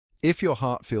If your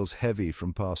heart feels heavy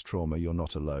from past trauma, you're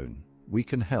not alone. We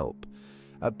can help.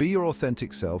 At Be Your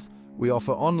Authentic Self, we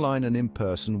offer online and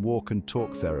in-person walk and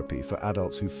talk therapy for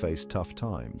adults who face tough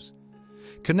times.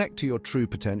 Connect to your true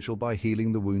potential by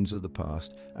healing the wounds of the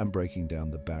past and breaking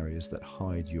down the barriers that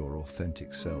hide your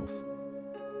authentic self.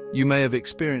 You may have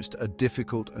experienced a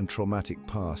difficult and traumatic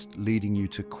past, leading you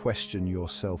to question your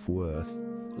self-worth,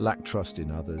 lack trust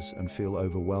in others, and feel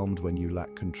overwhelmed when you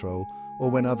lack control, or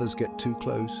when others get too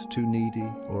close, too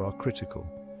needy, or are critical.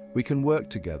 We can work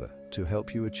together to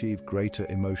help you achieve greater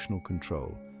emotional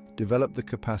control, develop the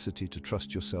capacity to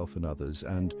trust yourself and others,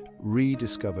 and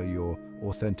rediscover your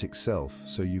authentic self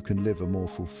so you can live a more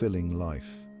fulfilling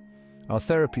life. Our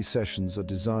therapy sessions are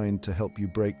designed to help you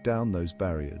break down those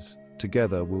barriers.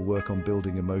 Together, we'll work on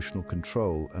building emotional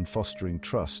control and fostering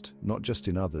trust, not just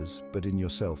in others, but in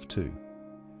yourself too.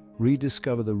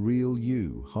 Rediscover the real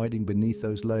you, hiding beneath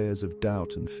those layers of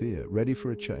doubt and fear. Ready for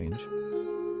a change?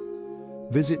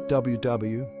 Visit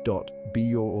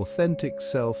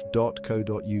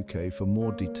www.beyourauthenticself.co.uk for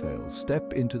more details.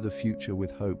 Step into the future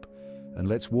with hope, and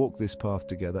let's walk this path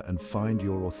together and find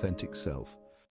your authentic self.